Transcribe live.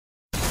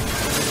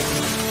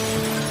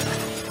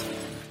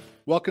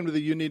Welcome to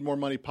the You Need More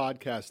Money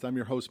podcast. I'm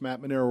your host,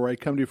 Matt Manero, where I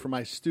come to you from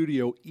my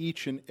studio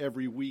each and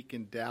every week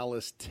in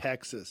Dallas,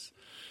 Texas.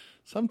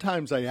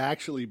 Sometimes I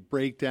actually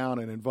break down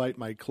and invite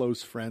my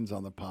close friends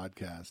on the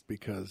podcast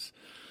because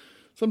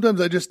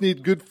sometimes I just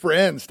need good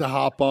friends to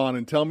hop on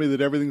and tell me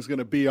that everything's going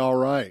to be all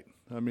right.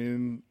 I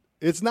mean,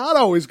 it's not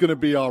always going to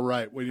be all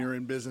right when you're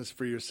in business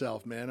for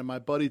yourself, man. And my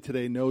buddy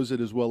today knows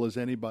it as well as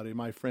anybody.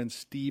 My friend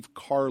Steve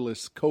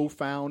Carless,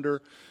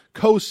 co-founder,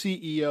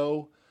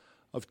 co-CEO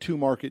of Two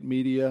Market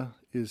Media,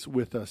 is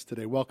with us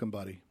today. Welcome,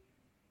 buddy.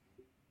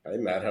 Hi,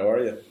 Matt. How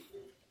are you?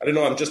 I didn't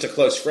know I'm just a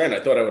close friend. I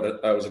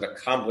thought I was an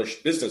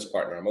accomplished business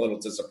partner. I'm a little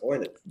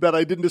disappointed. That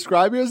I didn't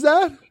describe you as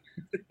that?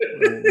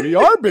 We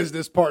are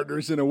business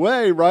partners in a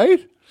way,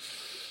 right?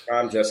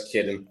 I'm just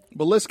kidding.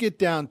 But let's get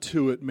down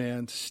to it,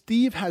 man.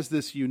 Steve has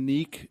this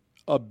unique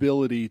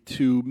ability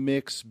to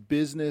mix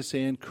business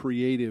and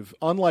creative,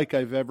 unlike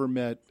I've ever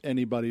met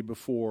anybody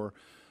before.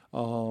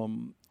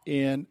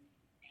 And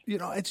you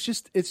know, it's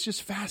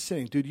just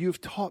fascinating, dude. You've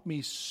taught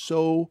me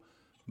so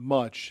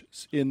much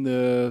in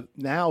the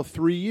now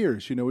 3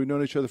 years. You know, we've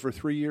known each other for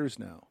 3 years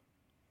now.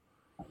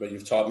 But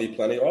you've taught me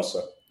plenty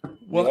also.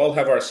 Well, we all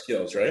have our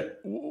skills, right?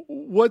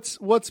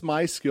 What's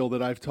my skill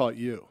that I've taught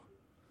you?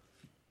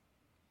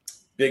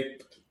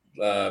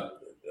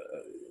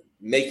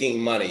 Making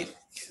money,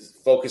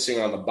 focusing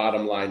on the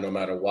bottom line no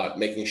matter what,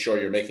 making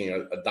sure you're making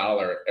a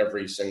dollar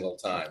every single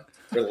time.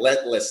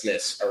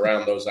 Relentlessness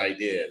around those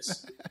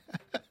ideas.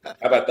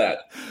 How about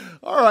that?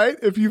 All right.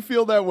 If you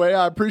feel that way,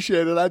 I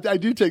appreciate it. I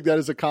do take that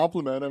as a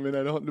compliment. I mean,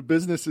 the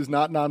business is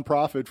not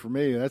nonprofit for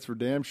me. That's for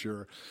damn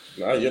sure.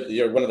 No,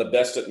 you're one of the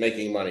best at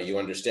making money. You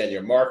understand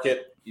your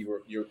market.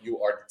 You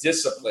are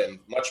disciplined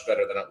much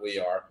better than we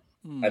are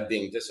at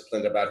being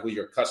disciplined about who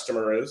your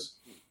customer is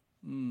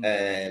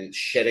and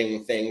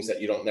shedding things that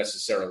you don't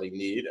necessarily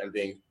need and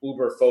being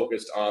uber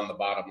focused on the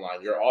bottom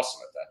line. You're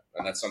awesome at that.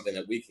 And that's something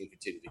that we can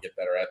continue to get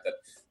better at, that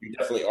you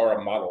definitely are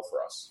a model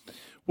for us.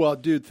 Well,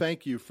 dude,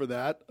 thank you for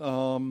that.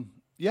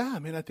 Yeah, I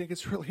mean, I think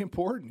it's really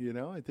important, you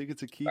know. I think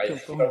it's a key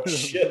component. Oh,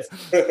 shit.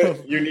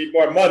 You need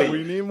more money.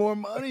 We need more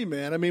money,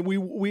 man. I mean,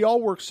 we all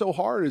work so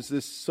hard as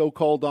this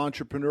so-called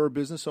entrepreneur,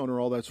 business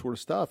owner, all that sort of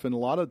stuff. And a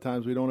lot of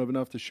times we don't have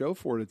enough to show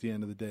for it at the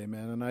end of the day,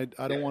 man. And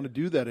I don't want to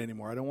do that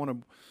anymore.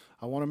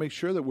 I want to make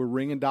sure that we're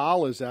wringing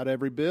dollars out of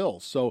every bill.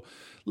 So,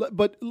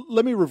 but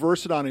let me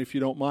reverse it on you if you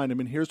don't mind. I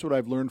mean, here's what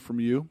I've learned from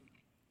you.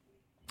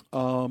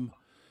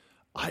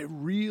 I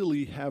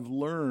really have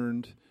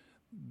learned.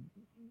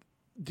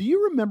 Do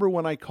you remember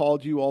when I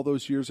called you all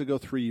those years ago,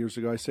 3 years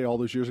ago? I say all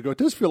those years ago. It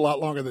does feel a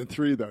lot longer than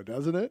 3, though,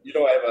 doesn't it? You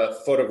know, I have a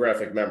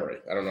photographic memory.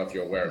 I don't know if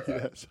you're aware of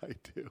that. Yes, I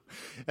do.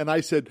 And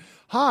I said,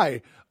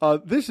 "Hi,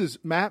 this is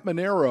Matt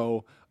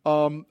Manero."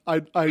 I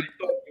thought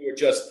you were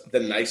just the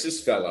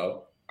nicest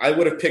fellow. I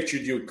would have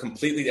pictured you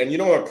completely. And you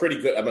know,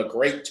 I'm a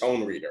great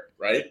tone reader,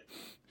 right?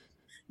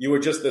 You were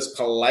just this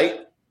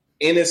polite,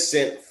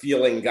 innocent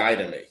feeling guy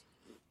to me.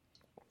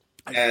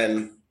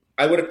 And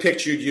I would have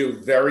pictured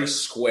you very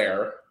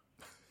square,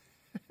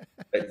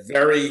 like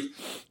very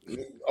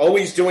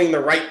always doing the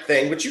right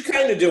thing, which you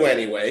kind of do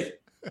anyway,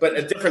 but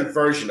a different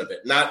version of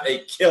it, not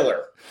a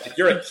killer. Like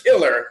you're a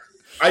killer.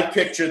 I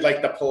pictured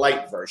like the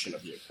polite version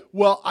of you.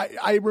 Well,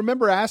 I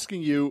remember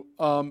asking you,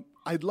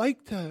 I'd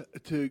like to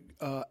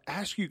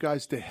ask you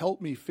guys to help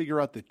me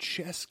figure out the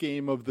chess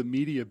game of the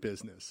media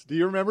business. Do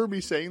you remember me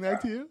saying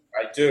that to you?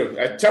 I do.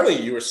 I'm telling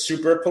you, you were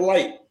super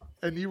polite.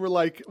 And you were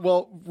like,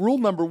 well, rule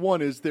number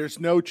 1 is there's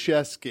no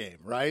chess game,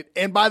 right?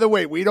 And by the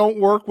way, we don't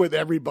work with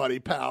everybody,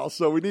 pal,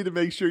 so we need to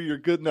make sure you're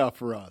good enough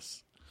for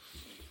us.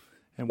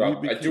 And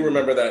well, I do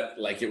remember that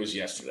like it was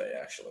yesterday,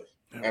 actually.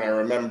 And I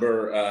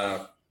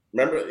remember,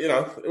 you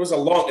know, it was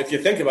if you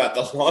think about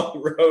the long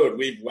road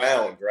we've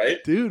wound,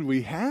 right? Dude,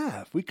 we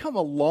have. We come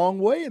a long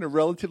way in a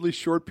relatively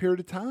short period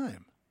of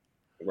time.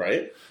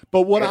 Right.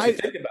 But what you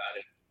think about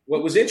it,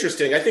 what was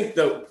interesting, I think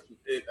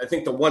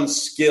the one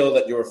skill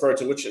that you referred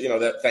to, which, you know,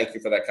 that thank you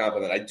for that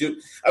compliment. I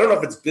don't know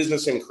if it's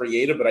business and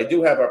creative, but I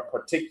do have a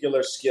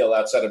particular skill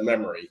outside of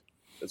memory.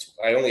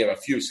 I only have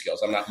a few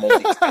skills. I'm not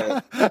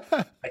multi-talented.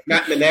 Like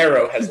Matt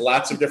Manero has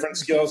lots of different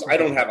skills. I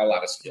don't have a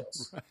lot of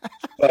skills.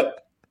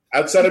 But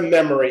outside of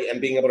memory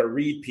and being able to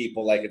read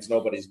people like it's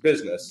nobody's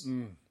business,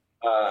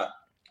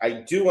 I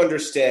do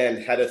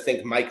understand how to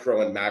think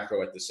micro and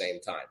macro at the same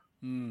time.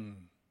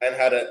 And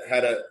how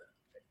to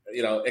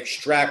you know,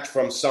 extract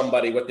from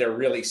somebody what they're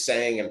really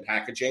saying and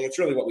packaging. It's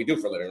really what we do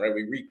for a living, right?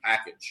 We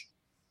repackage.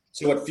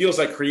 So what feels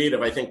like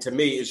creative, I think, to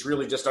me, is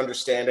really just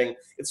understanding.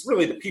 It's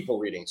really the people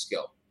reading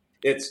skill.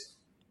 It's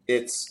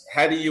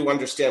how do you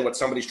understand what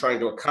somebody's trying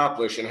to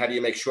accomplish, and how do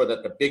you make sure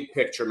that the big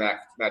picture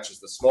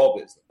matches the small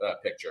business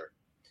picture?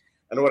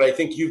 And what I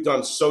think you've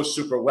done so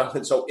super well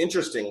and so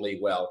interestingly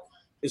well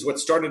is what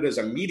started as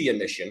a media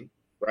mission,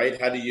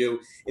 right? How do you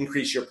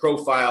increase your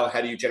profile?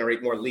 How do you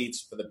generate more leads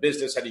for the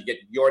business? How do you get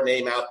your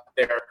name out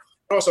there?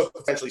 Also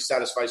potentially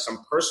satisfy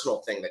some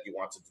personal thing that you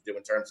wanted to do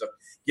in terms of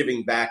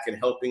giving back and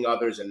helping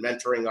others and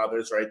mentoring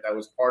others, right? That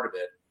was part of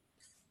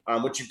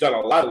it, which you've done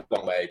a lot along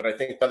the way. But I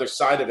think the other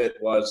side of it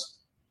was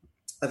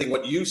I think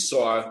what you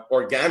saw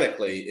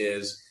organically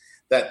is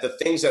that the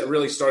things that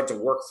really started to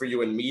work for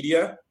you in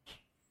media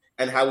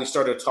and how we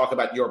started to talk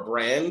about your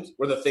brand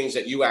were the things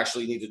that you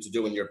actually needed to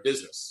do in your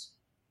business.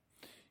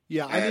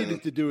 Yeah, I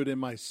needed to do it in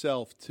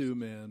myself too,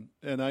 man.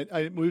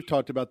 And we've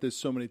talked about this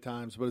so many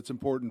times, but it's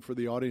important for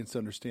the audience to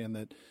understand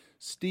that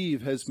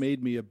Steve has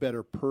made me a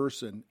better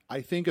person.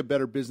 I think a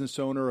better business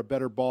owner, a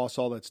better boss,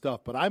 all that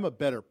stuff, but I'm a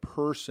better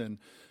person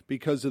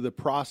because of the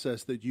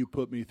process that you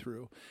put me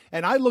through.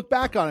 And I look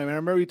back on it, and I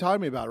remember you talking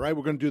to me about it, right?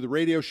 We're going to do the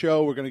radio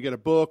show. We're going to get a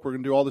book. We're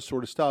going to do all this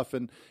sort of stuff.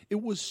 And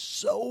it was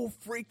so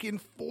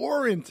freaking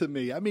foreign to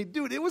me. I mean,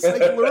 dude, it was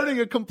like learning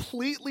a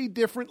completely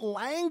different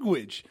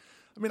language.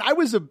 I mean, I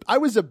was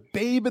a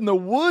babe in the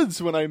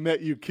woods when I met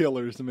you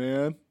killers,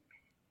 man.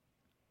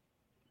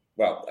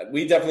 Well,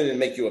 we definitely didn't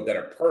make you a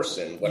better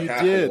person. What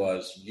happened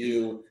was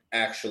you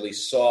actually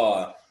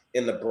saw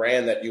in the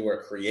brand that you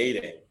were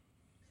creating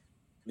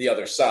the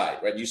other side,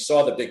 right? You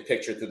saw the big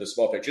picture through the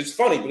small picture. It's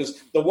funny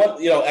because the one,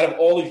 out of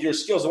all of your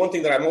skills, the one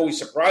thing that I'm always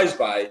surprised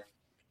by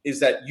is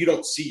that you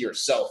don't see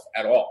yourself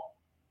at all,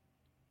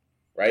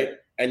 right?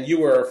 And you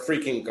were a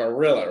freaking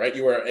gorilla, right?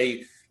 You were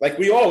like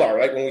we all are,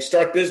 right? When we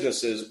start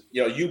businesses,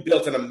 you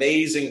built an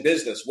amazing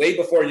business way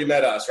before you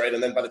met us, right?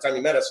 And then by the time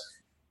you met us,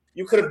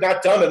 you could have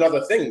not done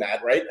another thing,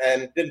 Matt, right?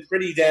 And been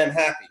pretty damn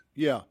happy.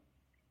 Yeah,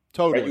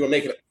 totally. Right? You were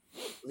making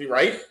it,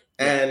 right?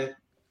 And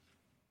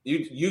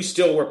you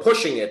still were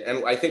pushing it.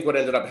 And I think what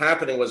ended up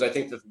happening was I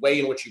think the way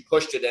in which you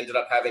pushed it ended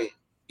up having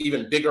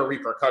even bigger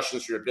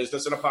repercussions for your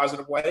business in a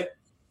positive way.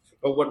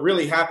 But what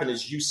really happened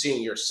is you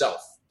seeing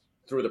yourself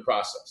through the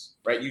process,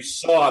 right? You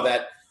saw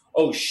that,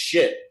 oh,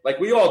 shit, like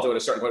we all do at a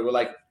certain point. We're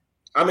like,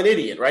 I'm an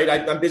idiot, right?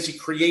 I'm busy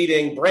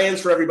creating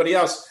brands for everybody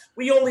else.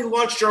 We only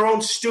launched our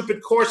own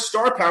stupid course,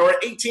 Star Power,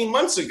 18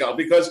 months ago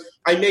because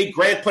I made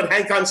Grant put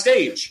Hank on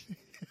stage,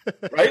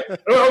 right?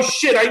 Oh,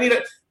 shit, I need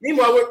it.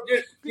 Meanwhile,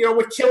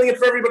 we're killing it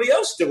for everybody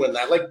else doing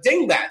that, like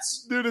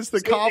dingbats. Dude, it's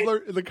the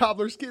cobbler. The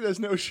cobbler's kid has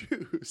no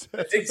shoes.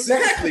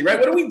 Exactly, right?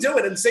 What are we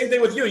doing? And same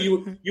thing with you.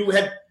 You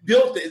had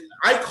built it.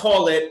 I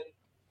call it,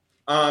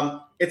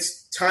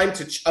 it's time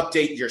to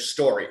update your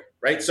story,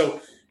 right? So,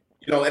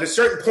 at a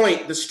certain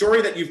point, the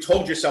story that you've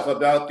told yourself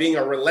about being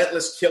a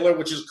relentless killer,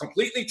 which is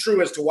completely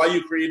true as to why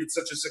you created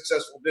such a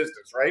successful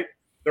business, right?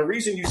 The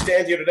reason you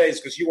stand here today is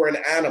because you were an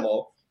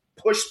animal,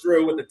 pushed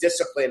through with the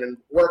discipline and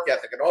work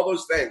ethic and all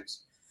those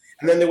things.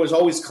 And then there was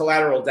always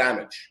collateral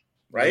damage,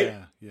 right?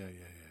 Yeah.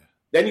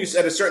 Then you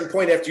at a certain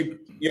point after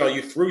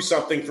you threw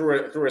something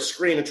through a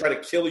screen and tried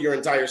to kill your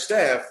entire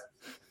staff,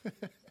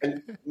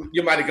 and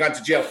you might have gone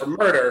to jail for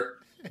murder.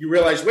 You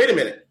realize, wait a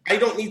minute, I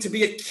don't need to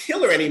be a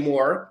killer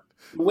anymore.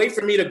 The way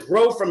for me to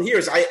grow from here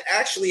is I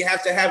actually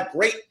have to have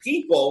great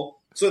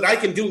people so that I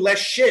can do less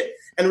shit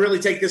and really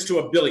take this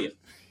to 1 billion.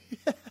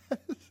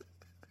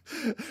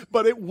 Yes.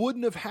 But it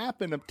wouldn't have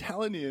happened, I'm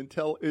telling you,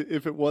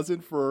 if it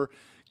wasn't for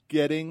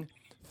getting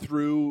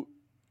through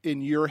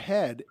in your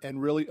head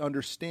and really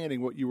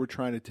understanding what you were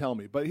trying to tell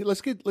me. But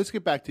let's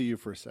get back to you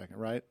for a second,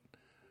 right?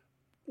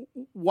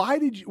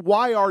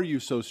 Why are you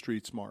so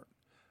street smart?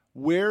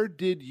 Where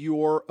did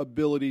your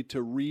ability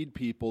to read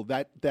people,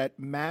 that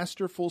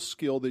masterful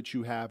skill that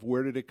you have,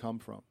 where did it come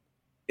from?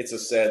 It's a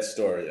sad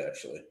story,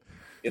 actually.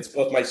 It's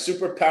both my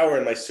superpower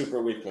and my super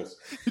weakness.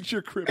 It's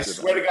your kryptonite. I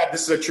swear to God,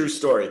 this is a true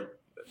story.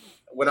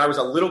 When I was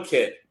a little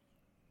kid,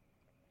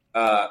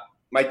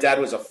 my dad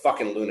was a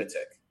fucking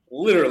lunatic.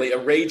 Literally a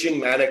raging,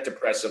 manic,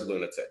 depressive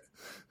lunatic.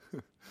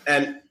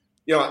 And,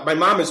 my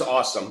mom is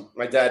awesome.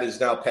 My dad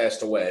is now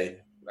passed away.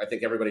 I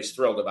think everybody's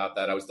thrilled about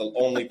that. I was the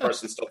only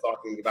person still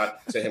talking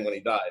about to him when he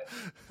died.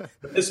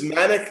 But this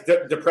manic,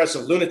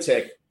 depressive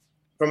lunatic,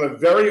 from a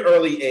very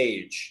early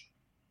age,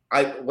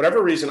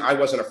 whatever reason, I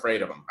wasn't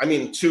afraid of him. I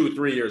mean,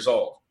 2-3 years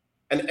old.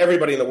 And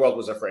everybody in the world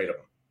was afraid of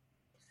him.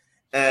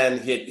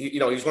 And he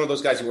was one of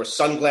those guys who wore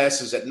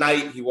sunglasses at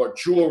night. He wore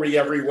jewelry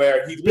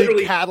everywhere. He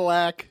literally big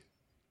Cadillac.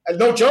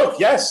 No joke.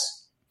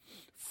 Yes.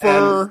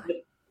 Fur.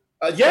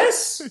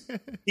 Yes.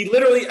 He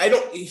literally,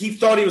 he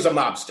thought he was a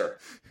mobster.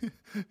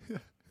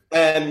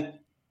 And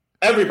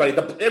everybody,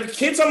 the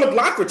kids on the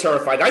block were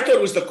terrified. I thought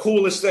it was the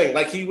coolest thing.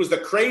 Like he was the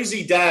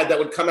crazy dad that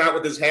would come out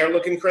with his hair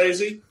looking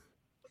crazy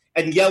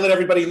and yell at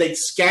everybody, and they'd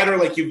scatter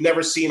like you've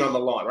never seen on the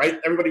lawn, right?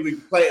 Everybody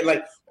would play it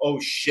like,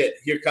 oh shit,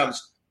 here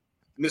comes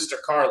Mr.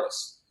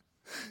 Carlos.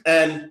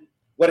 And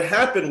what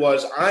happened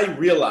was I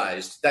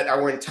realized that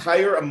our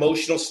entire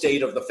emotional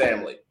state of the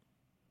family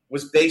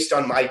was based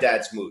on my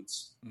dad's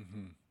moods.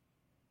 Mm-hmm.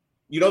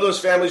 You know those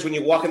families when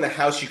you walk in the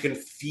house, you can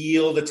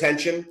feel the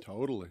tension?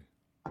 Totally.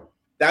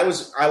 That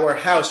was our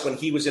house when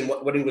he was home,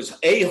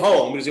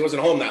 because he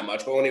wasn't home that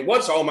much. But when he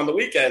was home on the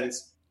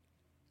weekends,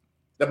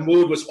 the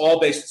mood was all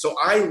based. So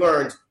I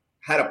learned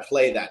how to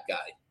play that guy.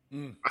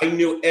 Mm. I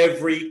knew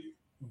every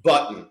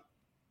button.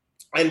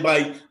 And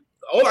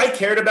all I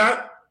cared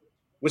about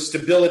was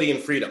stability and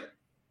freedom.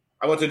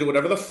 I wanted to do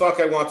whatever the fuck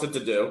I wanted to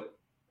do.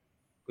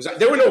 Because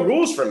there were no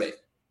rules for me.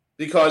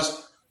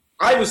 Because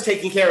I was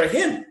taking care of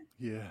him.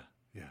 Yeah.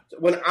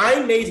 When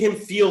I made him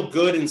feel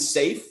good and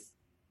safe,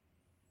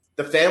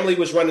 the family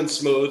was running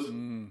smooth.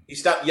 He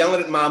stopped yelling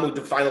at mom, who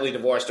finally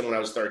divorced him when I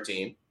was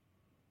 13.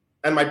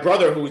 And my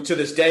brother, who to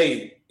this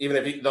day,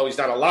 though he's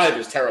not alive,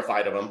 is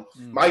terrified of him.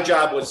 My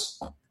job was,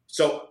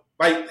 so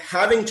by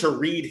having to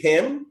read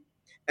him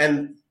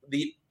and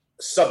the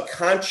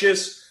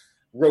subconscious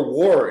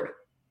reward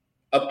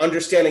of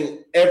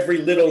understanding every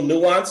little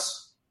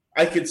nuance,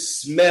 I could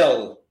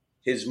smell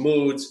his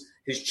moods,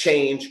 his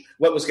change,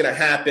 what was going to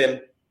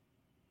happen.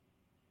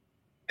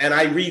 And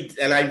I read,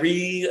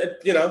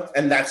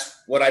 and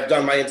that's what I've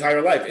done my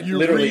entire life. You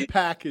literally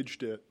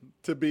repackaged it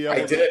to be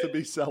able to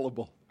be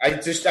sellable. I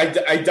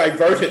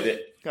diverted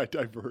it. I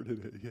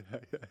diverted it. Yeah.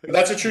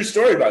 That's a true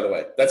story, by the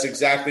way. That's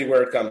exactly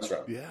where it comes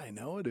from. Yeah, I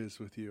know it is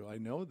with you. I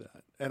know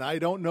that. And I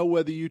don't know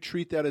whether you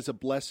treat that as a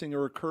blessing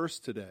or a curse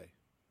today.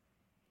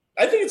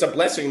 I think it's a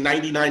blessing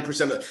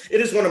 99%.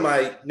 It is one of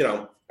my,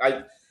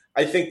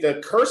 I think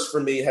the curse for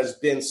me has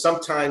been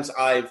sometimes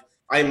I'm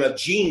a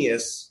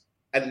genius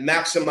at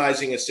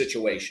maximizing a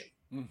situation.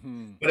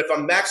 Mm-hmm. But if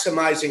I'm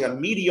maximizing a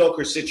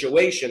mediocre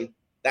situation,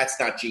 that's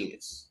not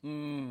genius.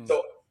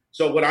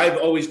 So what I've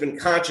always been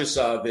conscious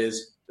of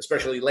is,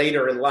 especially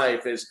later in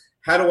life, is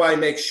how do I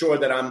make sure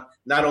that I'm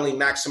not only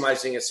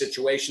maximizing a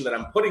situation, that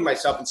I'm putting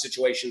myself in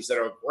situations that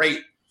are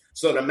great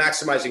so that I'm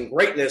maximizing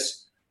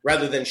greatness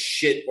rather than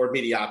shit or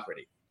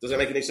mediocrity. Does that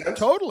make any sense?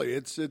 Totally.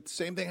 It's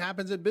same thing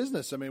happens in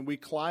business. I mean, we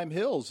climb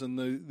hills and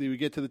we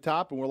get to the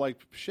top and we're like,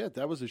 shit,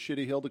 that was a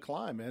shitty hill to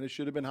climb, man. It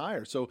should have been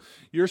higher. So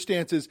your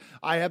stance is,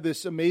 I have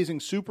this amazing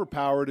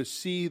superpower to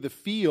see the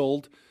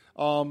field.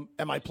 Am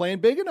I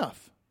playing big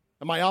enough?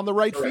 Am I on the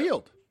right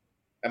field?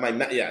 Am I?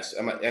 Yes.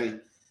 Am I?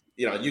 And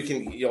you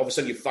can all of a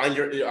sudden you find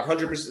your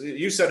 100%.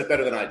 You said it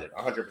better than I did.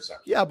 100%.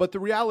 Yeah, but the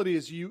reality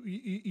is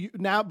you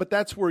now. But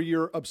that's where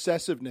your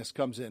obsessiveness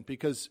comes in,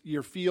 because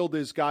your field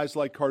is guys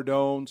like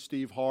Cardone,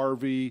 Steve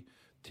Harvey,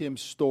 Tim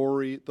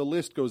Story. The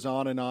list goes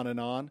on and on and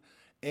on.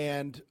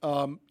 And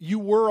you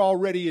were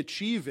already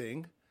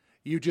achieving.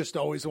 You just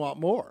always want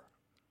more.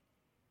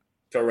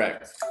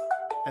 Correct.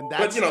 And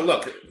that's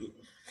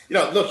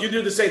look, you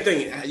do the same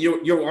thing.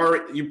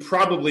 You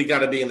probably got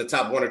to be in the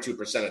top 1 or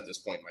 2% at this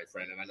point, my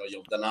friend, and I know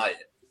you'll deny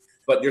it.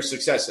 But your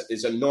success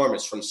is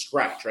enormous from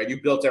scratch, right?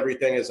 You built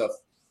everything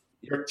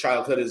your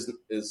childhood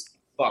is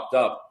fucked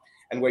up,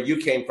 and where you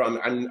came from,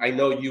 I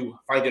know you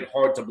find it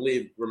hard to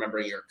believe,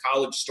 remembering your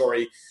college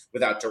story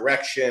without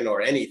direction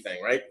or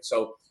anything, right?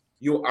 So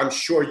I'm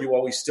sure you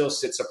always still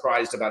sit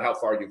surprised about how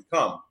far you've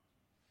come,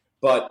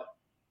 but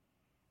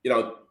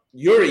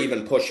you're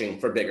even pushing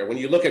for bigger. When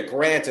you look at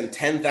Grant and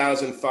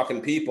 10,000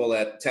 fucking people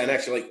at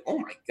 10X, you're like, oh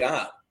my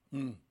God.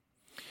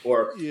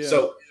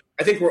 So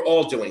I think we're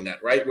all doing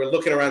that, right? We're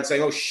looking around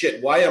saying, oh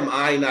shit, why am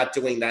I not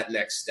doing that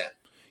next step?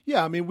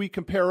 Yeah. I mean, we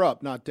compare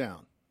up, not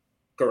down.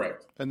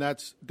 Correct. And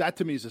that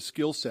to me is a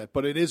skill set,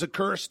 but it is a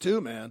curse too,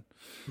 man.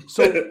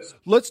 So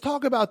let's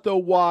talk about though,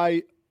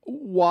 why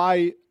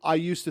I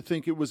used to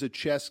think it was a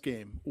chess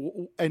game,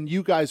 and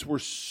you guys were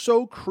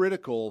so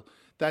critical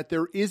that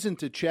there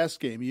isn't a chess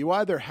game. You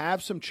either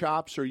have some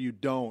chops or you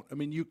don't. I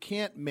mean, you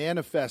can't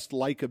manifest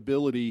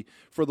likability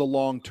for the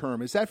long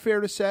term. Is that fair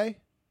to say?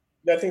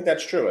 I think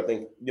that's true. I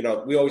think,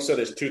 we always say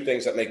there's two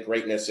things that make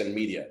greatness in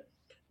media.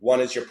 One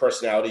is your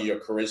personality,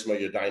 your charisma,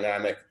 your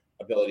dynamic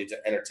ability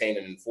to entertain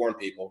and inform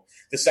people.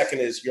 The second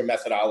is your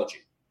methodology,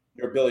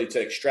 your ability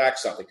to extract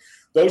something.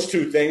 Those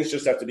two things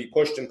just have to be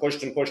pushed and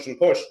pushed and pushed and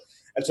pushed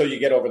until you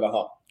get over the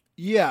hump.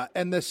 Yeah,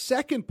 and the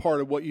second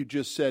part of what you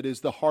just said is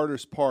the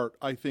hardest part,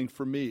 I think,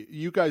 for me.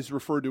 You guys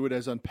refer to it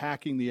as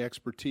unpacking the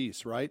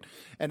expertise, right?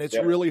 And it's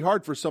really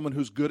hard for someone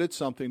who's good at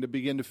something to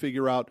begin to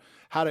figure out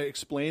how to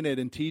explain it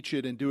and teach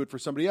it and do it for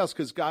somebody else.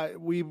 Because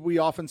we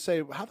often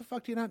say, how the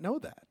fuck do you not know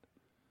that?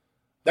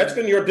 That's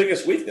been your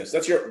biggest weakness.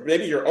 That's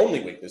maybe your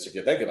only weakness, if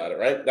you think about it,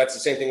 right? That's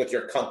the same thing with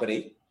your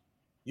company.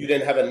 You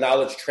didn't have a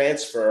knowledge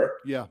transfer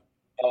you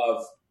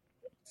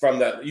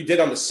did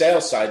on the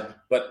sales side,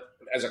 but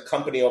as a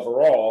company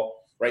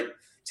overall, right,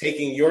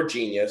 taking your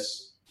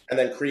genius and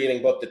then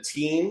creating both the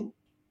team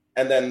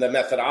and then the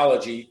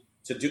methodology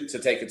to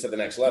take it to the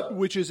next level,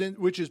 which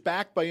is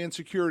backed by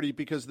insecurity,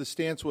 because the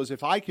stance was,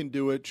 if I can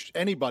do it,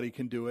 anybody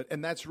can do it,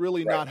 and that's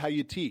really not how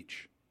you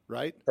teach,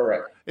 right?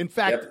 Correct. In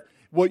fact,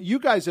 what you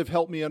guys have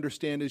helped me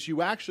understand is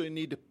you actually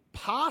need to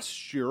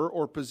posture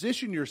or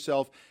position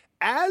yourself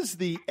as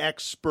the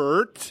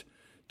expert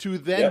to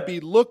then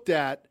be looked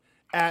at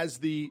as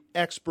the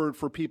expert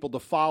for people to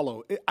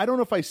follow. I don't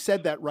know if I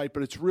said that right,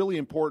 but it's really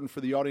important for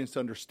the audience to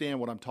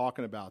understand what I'm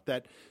talking about,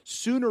 that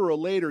sooner or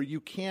later you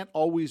can't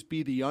always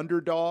be the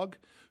underdog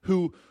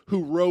who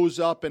rose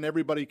up and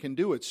everybody can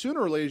do it.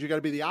 Sooner or later you got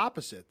to be the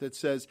opposite, that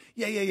says,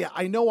 yeah,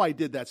 I know I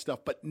did that stuff,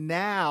 but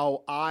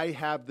now I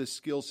have the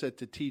skill set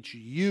to teach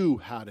you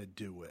how to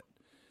do it.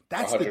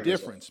 That's 100%. The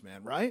difference,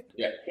 man, right?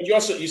 Yeah.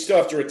 You still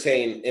have to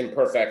retain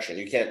imperfection.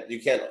 You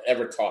can't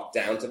ever talk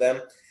down to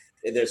them.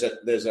 There's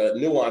a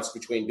nuance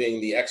between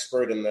being the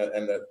expert and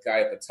the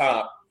guy at the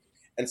top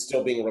and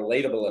still being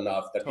relatable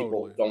enough that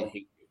people don't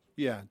hate you.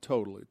 Yeah,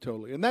 totally.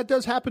 And that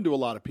does happen to a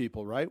lot of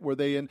people, right?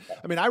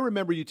 I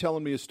remember you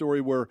telling me a story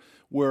where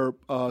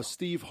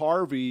Steve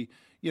Harvey,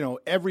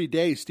 every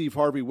day Steve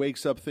Harvey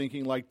wakes up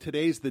thinking like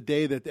today's the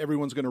day that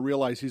everyone's going to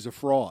realize he's a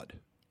fraud,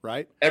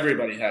 right?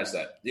 Everybody has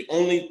that.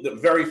 The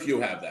very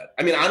few have that.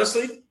 I mean,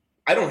 honestly,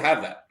 I don't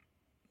have that.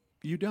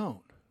 You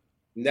don't?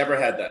 Never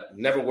had that.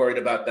 Never worried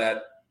about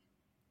that.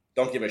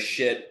 Don't give a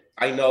shit.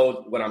 I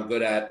know what I'm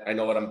good at. I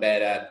know what I'm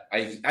bad at.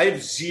 I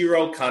have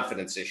zero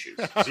confidence issues.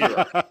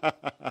 Zero.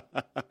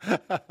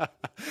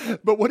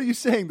 But what are you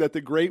saying, that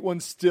the great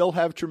ones still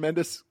have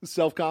tremendous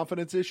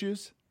self-confidence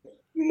issues?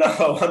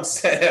 No,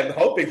 I'm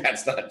hoping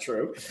that's not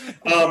true.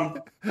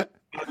 I'm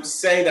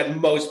saying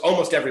that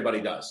almost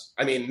everybody does.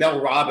 I mean,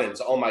 Mel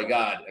Robbins, oh my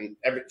God. And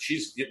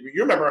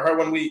you remember her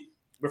when we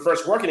were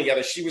first working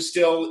together, she was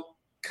still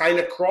kind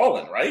of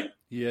crawling, right?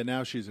 Yeah,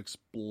 now she's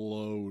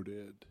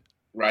exploded.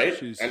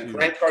 Right? And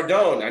Grant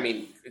Cardone, I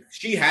mean,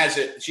 she has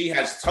it. She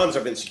has tons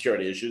of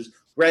insecurity issues.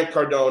 Grant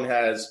Cardone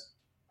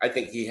I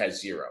think he has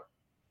zero.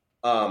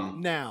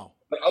 Now.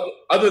 But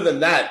other than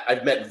that,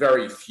 I've met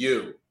very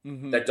few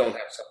that don't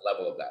have some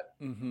level of that.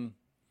 Mm-hmm.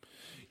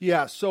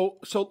 Yeah. So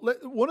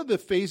one of the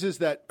phases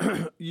that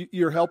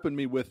you're helping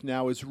me with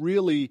now is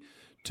really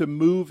to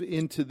move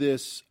into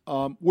this.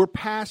 We're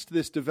past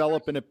this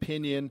develop an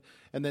opinion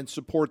and then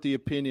support the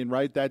opinion,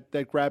 right?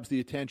 That grabs the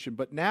attention.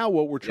 But now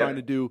what we're trying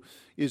to do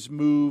is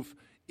move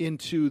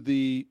into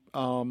the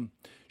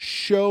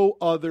show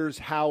others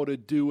how to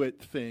do it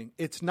thing.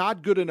 It's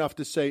not good enough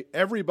to say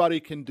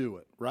everybody can do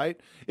it, right?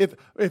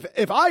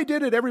 If I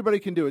did it, everybody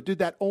can do it. Dude,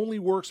 that only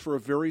works for a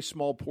very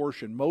small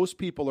portion. Most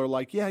people are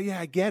like, yeah,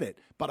 I get it,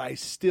 but I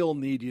still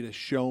need you to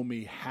show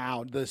me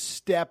how, the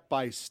step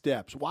by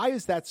steps. Why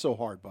is that so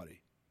hard, buddy?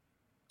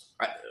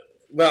 I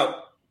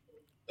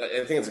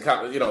think it's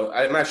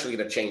I'm actually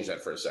going to change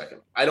that for a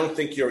second. I don't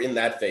think you're in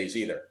that phase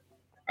either.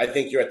 I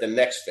think you're at the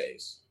next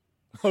phase.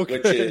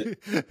 Okay.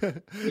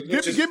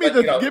 Give me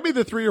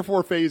the 3 or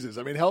 4 phases.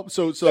 I mean, help.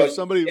 So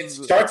somebody. It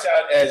starts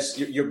out as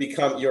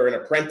you're an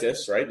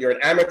apprentice, right? You're an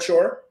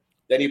amateur.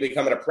 Then you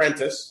become an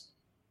apprentice.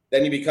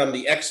 Then you become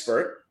the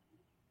expert,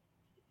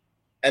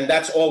 and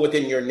that's all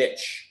within your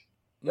niche,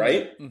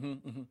 right?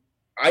 Mm-hmm, mm-hmm.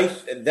 I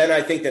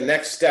think the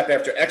next step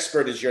after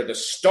expert is you're the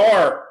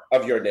star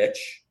of your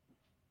niche,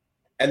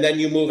 and then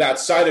you move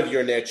outside of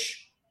your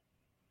niche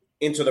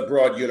into the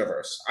broad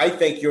universe. I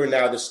think you're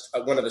now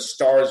one of the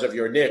stars of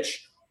your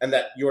niche, and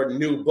that your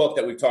new book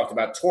that we talked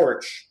about,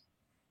 Torch,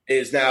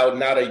 is now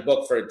not a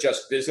book for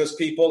just business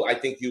people. I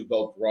think you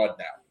go broad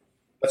now.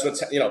 That's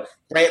what's,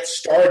 Grant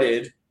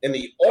started in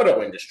the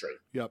auto industry.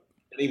 Yep.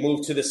 And he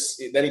moved to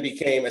this, then he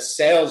became a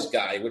sales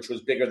guy, which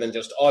was bigger than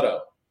just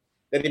auto.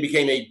 Then he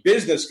became a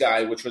business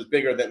guy, which was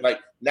bigger than,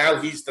 now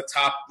he's the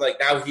top,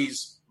 now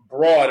he's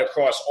broad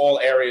across all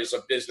areas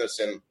of business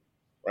and,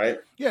 right?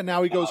 Yeah,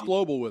 now he goes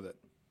global with it.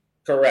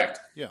 Correct.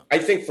 Yeah. I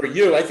think for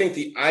you,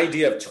 the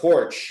idea of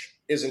Torch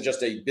isn't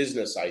just a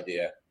business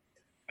idea.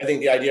 I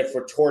think the idea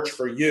for Torch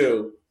for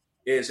you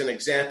is an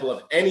example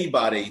of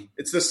anybody.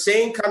 It's the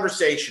same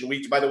conversation.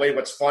 By the way,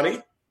 what's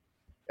funny,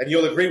 and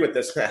you'll agree with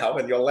this now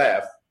and you'll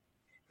laugh,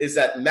 is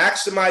that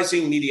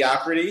maximizing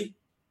mediocrity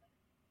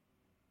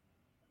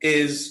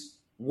is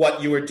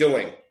what you are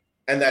doing,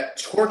 and that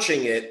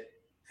torching it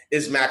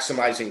is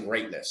maximizing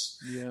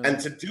greatness. Yeah. And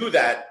to do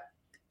that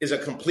is a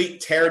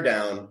complete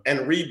teardown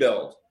and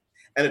rebuild.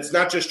 And it's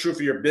not just true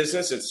for your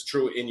business. It's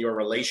true in your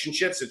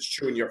relationships. It's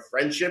true in your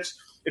friendships.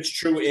 It's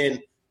true in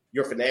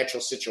your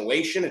financial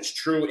situation. It's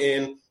true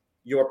in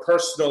your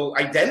personal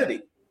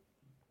identity,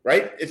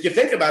 right? If you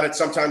think about it,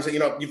 sometimes,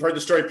 you've heard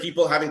the story of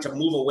people having to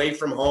move away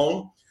from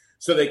home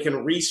so they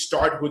can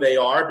restart who they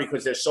are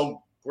because they're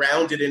so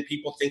grounded in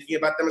people thinking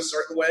about them a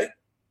certain way.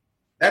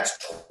 That's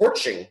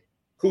torching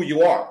who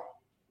you are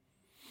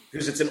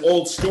because it's an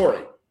old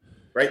story,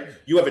 right?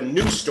 You have a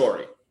new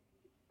story.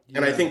 Yeah.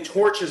 And I think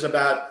Torch is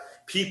about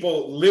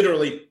people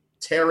literally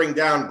tearing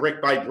down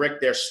brick by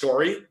brick their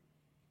story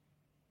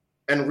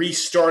and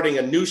restarting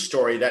a new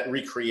story that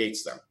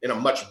recreates them in a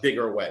much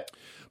bigger way.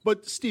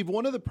 But Steve,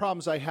 one of the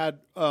problems I had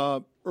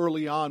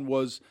early on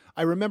was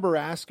I remember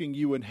asking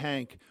you and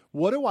Hank,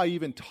 what do I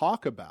even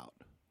talk about,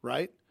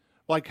 right?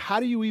 Like, how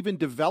do you even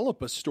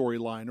develop a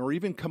storyline or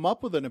even come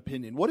up with an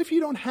opinion? What if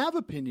you don't have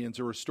opinions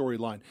or a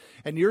storyline?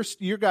 And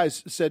your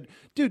guys said,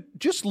 dude,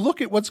 just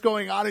look at what's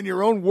going on in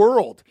your own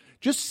world.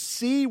 Just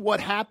see what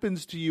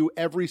happens to you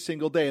every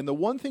single day. And the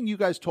one thing you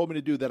guys told me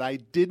to do that I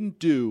didn't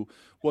do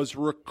was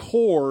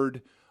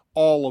record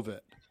all of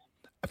it.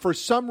 For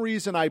some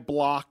reason, I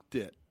blocked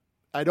it.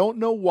 I don't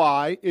know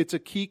why. It's a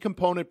key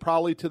component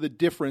probably to the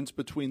difference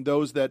between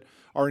those that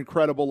are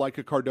incredible, like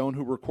a Cardone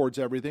who records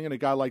everything, and a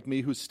guy like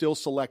me who's still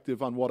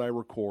selective on what I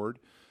record.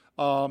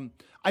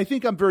 I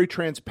think I'm very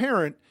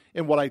transparent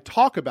in what I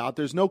talk about.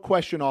 There's no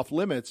question off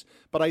limits,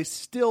 but I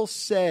still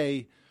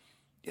say,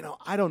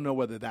 I don't know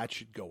whether that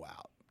should go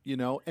out,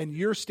 and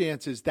your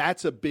stance is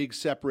that's a big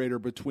separator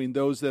between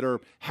those that are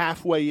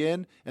halfway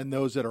in and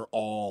those that are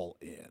all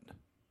in.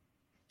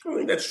 I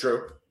think that's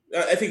true.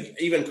 I think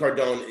even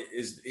Cardone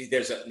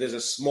there's a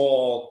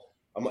small,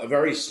 a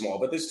very small,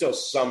 but there's still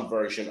some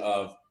version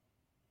of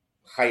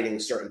hiding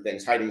certain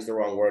things. Hiding is the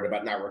wrong word,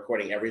 about not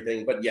recording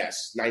everything, but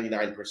yes,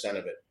 99%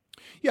 of it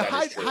Yeah,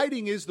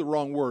 hiding is the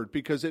wrong word,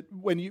 because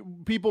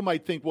people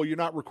might think, well, you're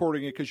not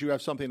recording it because you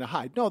have something to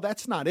hide. No,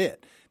 that's not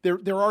it. There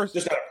are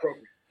just not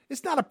appropriate.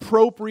 It's not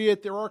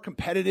appropriate. There are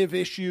competitive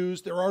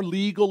issues. There are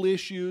legal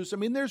issues. I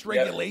mean, there's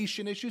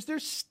regulation issues.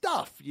 There's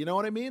stuff. You know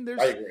what I mean?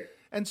 I agree.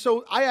 And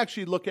so I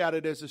actually look at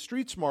it as a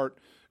street smart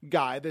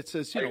guy that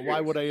says,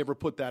 why would I ever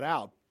put that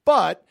out?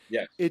 But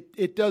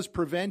it does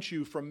prevent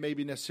you from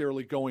maybe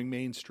necessarily going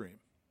mainstream.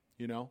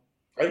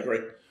 I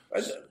agree.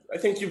 I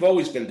think you've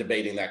always been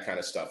debating that kind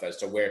of stuff as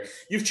to where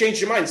you've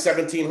changed your mind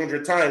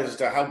 1,700 times as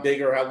to how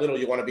big or how little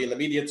you want to be in the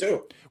media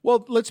too.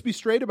 Well, let's be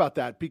straight about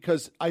that,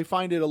 because I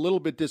find it a little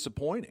bit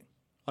disappointing.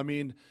 I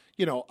mean,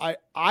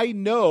 I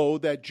know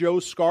that Joe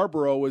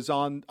Scarborough is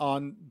on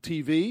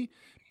TV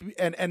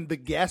and the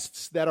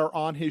guests that are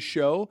on his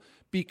show,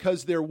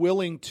 because they're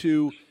willing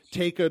to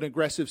take an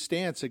aggressive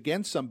stance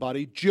against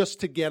somebody just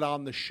to get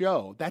on the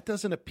show. That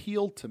doesn't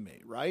appeal to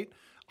me, right?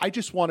 I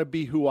just want to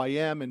be who I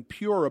am and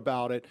pure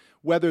about it.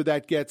 Whether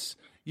that gets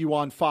you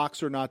on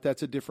Fox or not,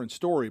 that's a different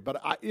story. But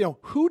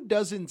who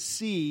doesn't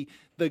see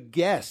the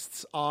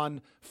guests on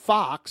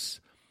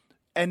Fox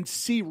and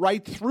see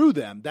right through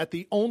them that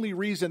the only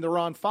reason they're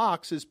on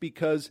Fox is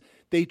because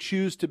they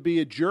choose to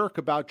be a jerk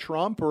about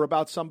Trump or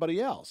about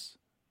somebody else?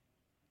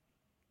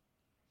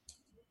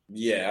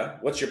 Yeah.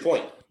 What's your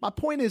point? My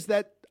point is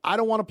that I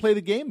don't want to play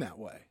the game that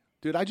way.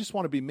 Dude, I just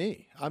want to be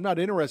me. I'm not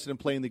interested in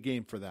playing the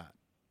game for that.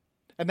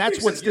 And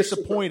that's what's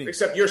disappointing.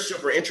 Except you're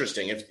super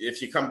interesting.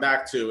 If you come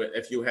back to it,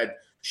 if you had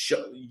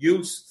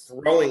you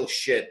throwing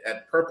shit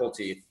at Purple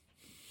Teeth,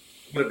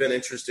 would have been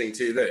interesting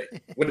TV.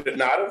 Would it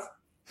not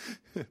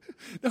have?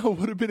 No, it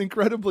would have been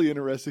incredibly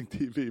interesting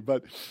TV.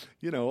 But,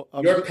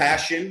 your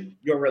passion,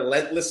 your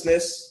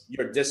relentlessness,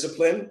 your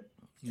discipline.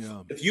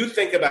 Yeah. If you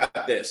think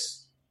about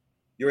this,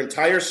 your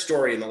entire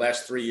story in the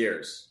last 3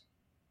 years,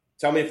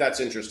 tell me if that's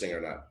interesting or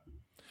not.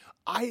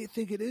 I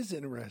think it is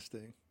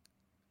interesting.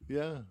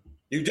 Yeah.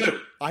 You do?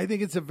 I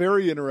think it's a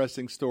very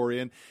interesting story.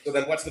 And so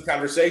then what's the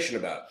conversation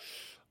about?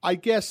 I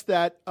guess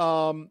that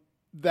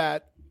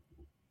that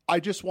I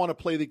just want to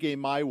play the game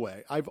my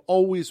way. I've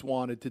always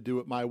wanted to do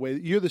it my way.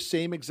 You're the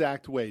same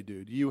exact way,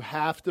 dude. You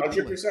have to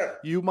 100%.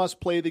 You must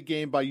play the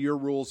game by your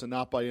rules and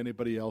not by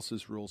anybody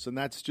else's rules. And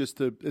that's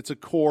just it's a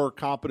core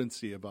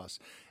competency of us.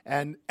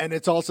 And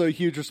it's also a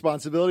huge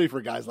responsibility for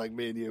guys like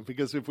me and you,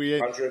 because if we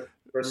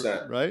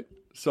 100%. Right?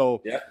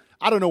 So yeah.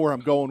 I don't know where I'm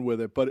going with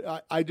it,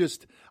 but I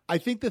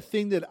think the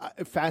thing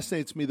that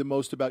fascinates me the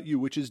most about you,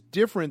 which is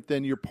different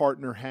than your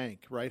partner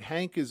Hank, right?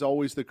 Hank is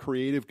always the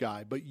creative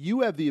guy, but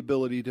you have the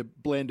ability to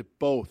blend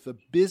both the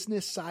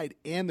business side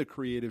and the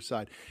creative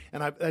side.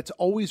 And that's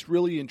always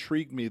really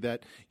intrigued me,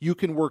 that you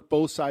can work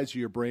both sides of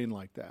your brain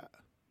like that.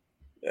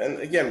 And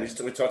again, we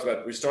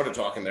started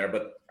talking there,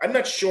 but I'm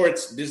not sure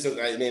it's business.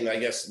 I mean, I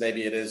guess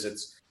maybe it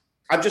is.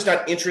 I'm just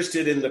not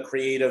interested in the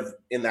creative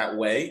in that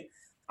way.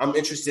 I'm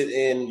interested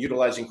in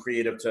utilizing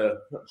creative to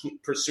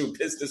pursue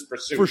business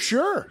pursuits. For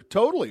sure.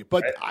 Totally.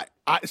 But right?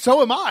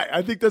 So am I.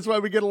 I think that's why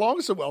we get along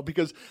so well,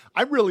 because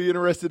I'm really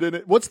interested in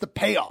it. What's the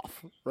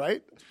payoff,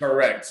 right?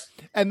 Correct.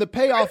 And the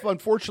payoff,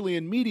 unfortunately,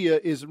 in media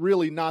is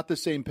really not the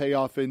same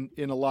payoff in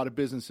a lot of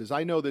businesses.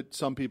 I know that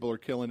some people are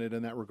killing it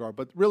in that regard,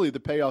 but really the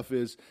payoff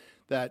is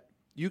that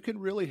you can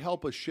really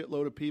help a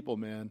shitload of people,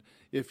 man,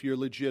 if you're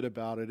legit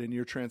about it and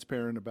you're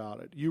transparent about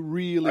it. You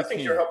really I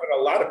think you're helping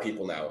a lot of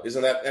people now,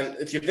 isn't that? And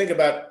if you think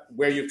about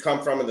where you've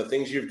come from and the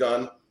things you've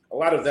done, a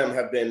lot of them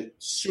have been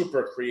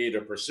super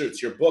creative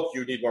pursuits. Your book,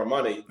 You Need More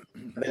Money,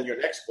 and then your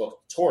next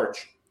book,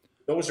 Torch,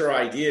 those are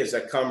ideas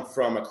that come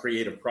from a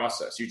creative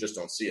process. You just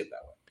don't see it that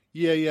way.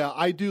 Yeah.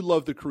 I do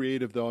love the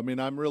creative, though. I mean,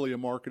 I'm really a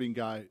marketing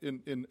guy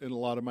in a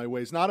lot of my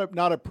ways. Not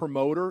a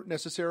promoter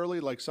necessarily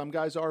like some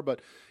guys are,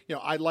 but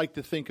I like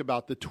to think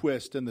about the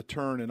twist and the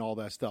turn and all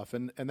that stuff,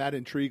 and that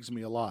intrigues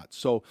me a lot.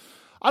 So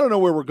I don't know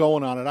where we're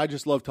going on it. I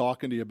just love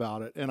talking to you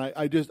about it, and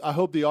I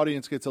hope the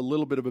audience gets a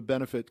little bit of a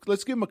benefit.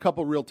 Let's give them a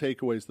couple real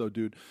takeaways, though,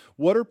 dude.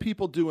 What are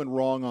people doing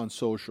wrong on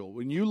social?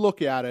 When you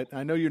look at it,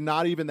 I know you're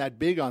not even that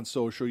big on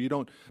social. You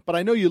don't, but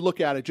I know you look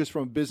at it just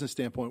from a business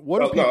standpoint.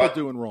 What are people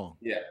doing wrong?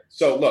 Yeah.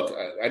 So look,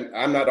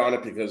 I'm not on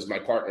it because my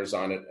partner's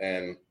on it,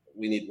 and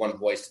we need one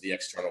voice to the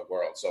external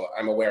world. So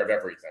I'm aware of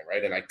everything,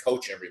 right? And I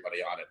coach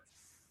everybody on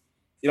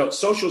it.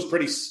 Social is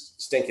pretty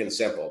stinking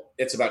simple.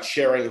 It's about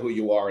sharing who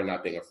you are and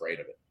not being afraid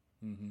of it.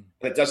 Mm-hmm.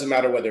 And it doesn't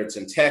matter whether it's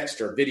in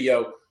text or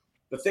video.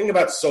 The thing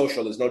about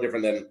social is no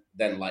different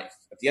than life.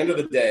 At the end of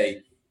the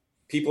day,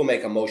 people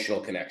make emotional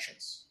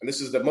connections. And this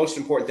is the most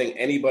important thing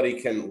anybody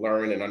can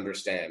learn and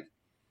understand,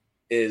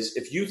 is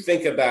if you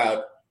think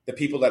about the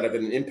people that have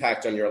an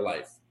impact on your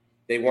life,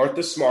 they weren't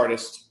the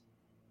smartest.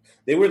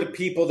 They were the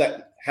people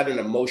that had an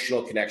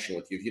emotional connection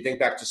with you. If you think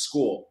back to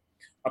school,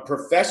 a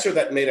professor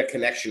that made a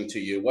connection to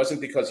you wasn't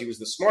because he was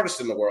the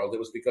smartest in the world. It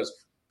was because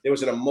there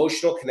was an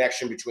emotional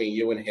connection between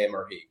you and him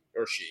or he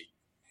or she.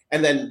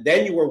 And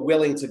then you were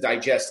willing to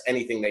digest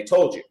anything they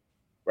told you,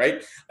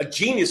 right? A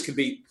genius could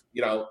be,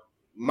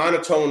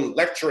 monotone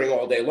lecturing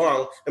all day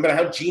long, no matter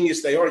how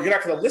genius they are, you're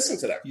not going to listen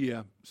to them.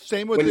 Yeah.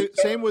 Same with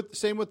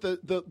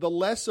the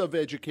less of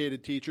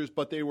educated teachers,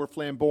 but they were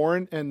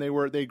flamboyant and they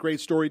had great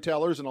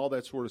storytellers and all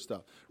that sort of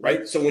stuff.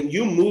 Right. So when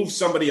you move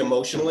somebody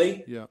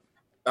emotionally,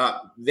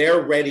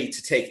 they're ready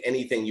to take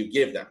anything you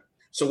give them.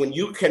 So when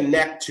you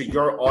connect to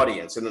your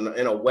audience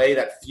in a way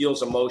that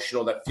feels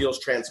emotional, that feels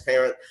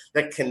transparent,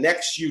 that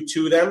connects you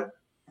to them,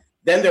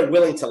 then they're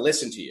willing to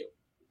listen to you.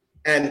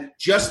 And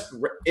just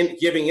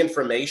giving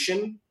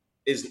information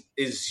is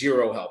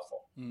zero helpful.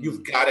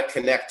 You've got to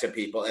connect to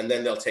people, and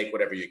then they'll take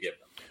whatever you give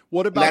them.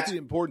 What about the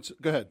importance?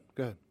 Go ahead.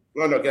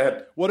 No, go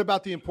ahead. What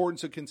about the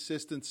importance of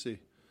consistency?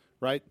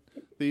 Right,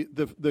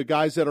 the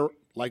guys that are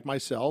like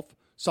myself.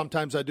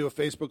 Sometimes I do a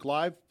Facebook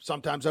Live.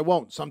 Sometimes I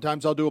won't.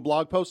 Sometimes I'll do a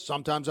blog post.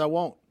 Sometimes I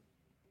won't.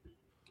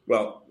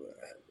 Well,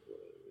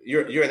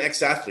 you're an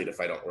ex-athlete, if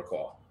I don't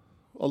recall.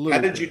 How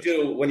did you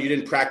do when you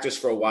didn't practice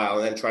for a while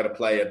and then try to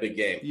play a big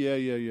game? Yeah.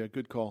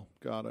 Good call.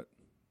 Got it.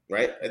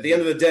 Right? At the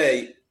end of the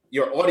day,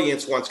 your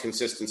audience wants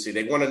consistency.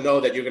 They want to know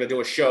that you're going to do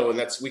a show, and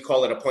we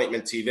call it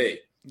appointment TV.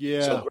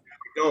 Yeah. So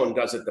Greg Ragone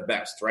does it the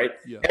best, right?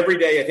 Yeah. Every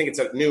day, I think it's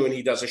at noon,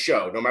 he does a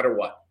show, no matter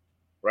what,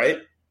 right?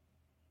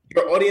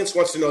 Your audience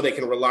wants to know they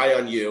can rely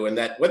on you, and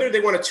that whether they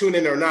want to tune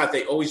in or not,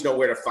 they always know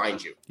where to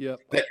find you. Yeah.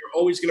 That you're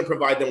always going to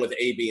provide them with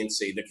A, B, and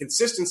C. The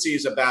consistency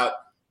is about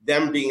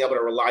them being able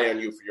to rely on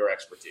you for your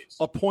expertise.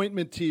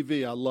 Appointment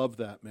TV. I love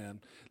that,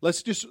 man.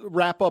 Let's just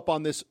wrap up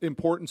on this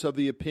importance of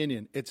the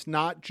opinion. It's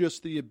not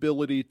just the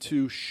ability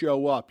to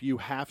show up. You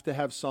have to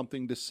have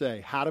something to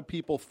say. How do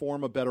people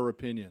form a better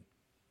opinion?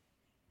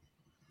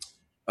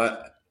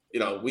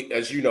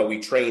 We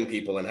train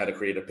people in how to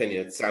create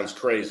opinion. It sounds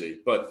crazy,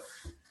 but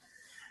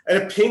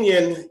an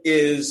opinion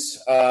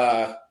is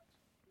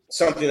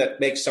something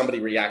that makes somebody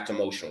react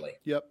emotionally.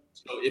 Yep.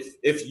 So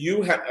if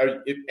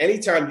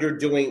anytime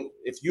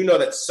if you know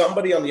that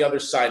somebody on the other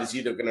side is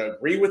either going to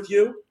agree with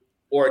you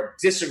or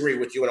disagree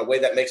with you in a way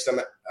that makes them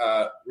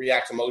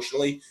react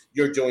emotionally,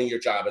 you're doing your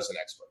job as an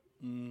expert.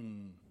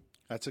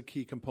 That's a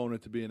key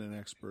component to being an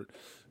expert.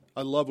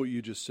 I love what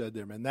you just said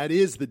there, man. That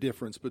is the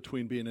difference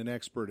between being an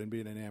expert and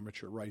being an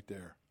amateur right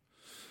there.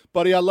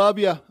 Buddy, I love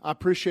you. I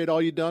appreciate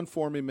all you've done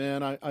for me,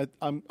 man.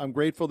 I'm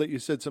grateful that you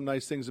said some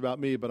nice things about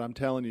me, but I'm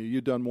telling you,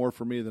 you've done more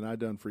for me than I've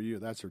done for you.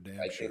 That's for damn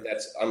sure. I think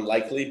that's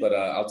unlikely, but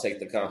I'll take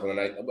the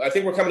compliment. I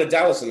think we're coming to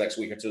Dallas the next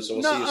week or two, so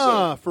we'll see you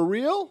soon. For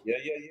real?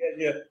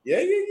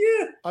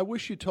 Yeah. I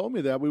wish you told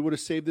me that. We would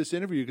have saved this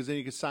interview because then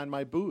you could sign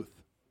my booth.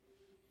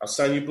 I'll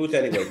sign your booth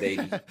anyway,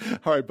 baby.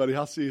 All right, buddy.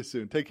 I'll see you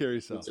soon. Take care of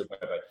yourself. You too.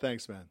 Bye-bye.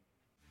 Thanks, man.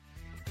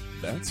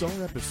 That's our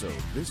episode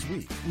this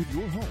week with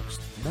your host,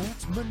 Matt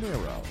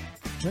Manero.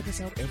 Check us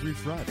out every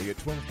Friday at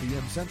 12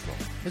 p.m. Central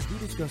as we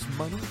discuss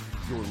money,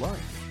 your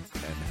life,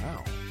 and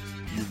how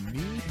you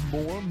need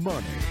more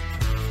money.